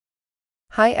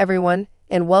Hi everyone,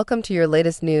 and welcome to your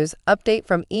latest news update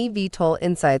from eVTOL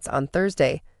Insights on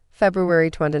Thursday,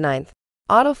 February 29th.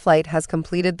 AutoFlight has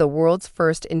completed the world's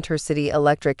first intercity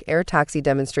electric air taxi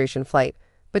demonstration flight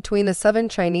between the southern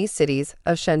Chinese cities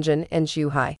of Shenzhen and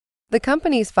Zhuhai. The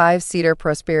company's five-seater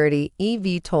Prosperity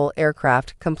eVTOL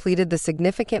aircraft completed the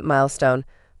significant milestone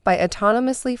by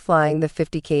autonomously flying the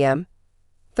 50 km,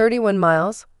 31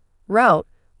 miles, route,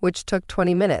 which took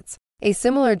 20 minutes. A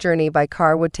similar journey by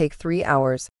car would take 3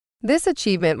 hours. This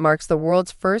achievement marks the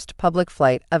world's first public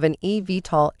flight of an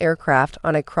eVTOL aircraft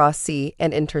on a cross-sea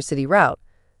and intercity route,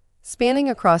 spanning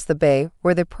across the bay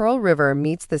where the Pearl River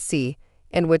meets the sea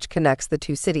and which connects the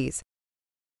two cities.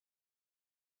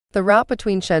 The route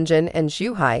between Shenzhen and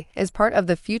Zhuhai is part of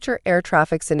the future air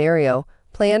traffic scenario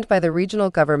planned by the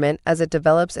regional government as it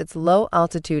develops its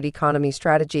low-altitude economy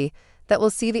strategy that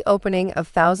will see the opening of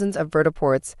thousands of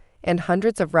vertiports and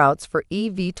hundreds of routes for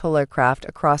eVTOL aircraft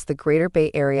across the Greater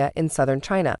Bay Area in southern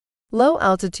China.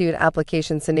 Low-altitude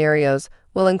application scenarios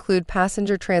will include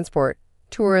passenger transport,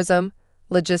 tourism,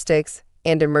 logistics,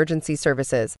 and emergency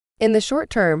services. In the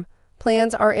short term,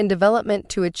 plans are in development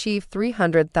to achieve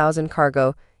 300,000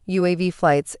 cargo UAV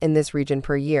flights in this region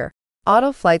per year.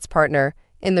 AutoFlight's partner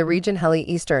in the region Heli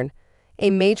Eastern,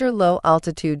 a major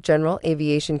low-altitude general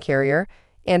aviation carrier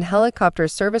and helicopter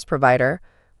service provider,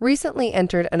 recently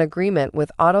entered an agreement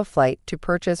with AutoFlight to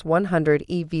purchase 100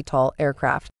 eVTOL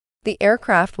aircraft. The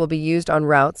aircraft will be used on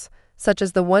routes such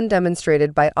as the one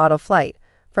demonstrated by AutoFlight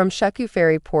from Shekou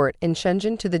Ferry Port in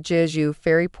Shenzhen to the Jeju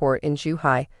Ferry Port in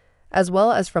Zhuhai, as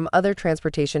well as from other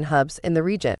transportation hubs in the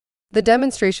region. The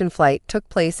demonstration flight took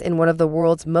place in one of the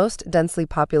world's most densely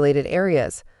populated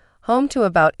areas, home to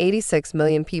about 86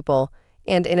 million people,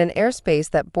 and in an airspace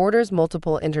that borders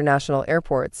multiple international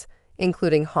airports,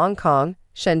 including Hong Kong,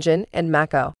 Shenzhen, and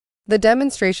Macau. The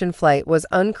demonstration flight was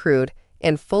uncrewed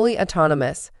and fully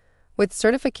autonomous, with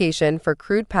certification for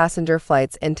crewed passenger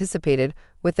flights anticipated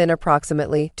within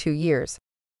approximately 2 years.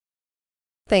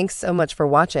 Thanks so much for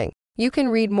watching. You can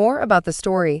read more about the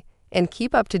story and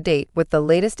keep up to date with the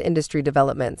latest industry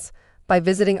developments by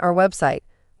visiting our website,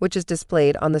 which is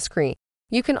displayed on the screen.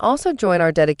 You can also join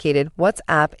our dedicated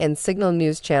WhatsApp and Signal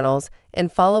News channels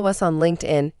and follow us on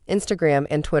LinkedIn, Instagram,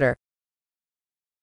 and Twitter.